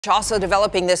Also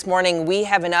developing this morning, we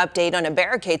have an update on a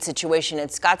barricade situation in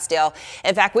Scottsdale.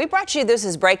 In fact, we brought you this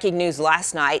as breaking news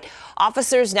last night.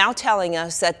 Officers now telling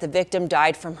us that the victim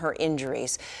died from her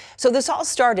injuries. So this all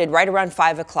started right around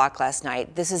 5 o'clock last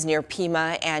night. This is near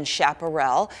Pima and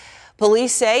Chaparral.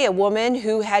 Police say a woman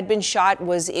who had been shot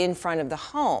was in front of the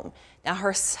home. Now,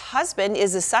 her husband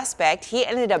is a suspect. He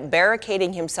ended up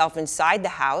barricading himself inside the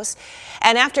house.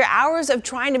 And after hours of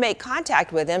trying to make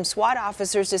contact with him, SWAT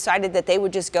officers decided that they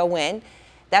would just go in.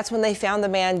 That's when they found the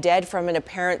man dead from an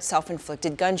apparent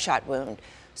self-inflicted gunshot wound.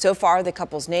 So far, the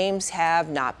couple's names have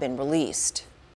not been released.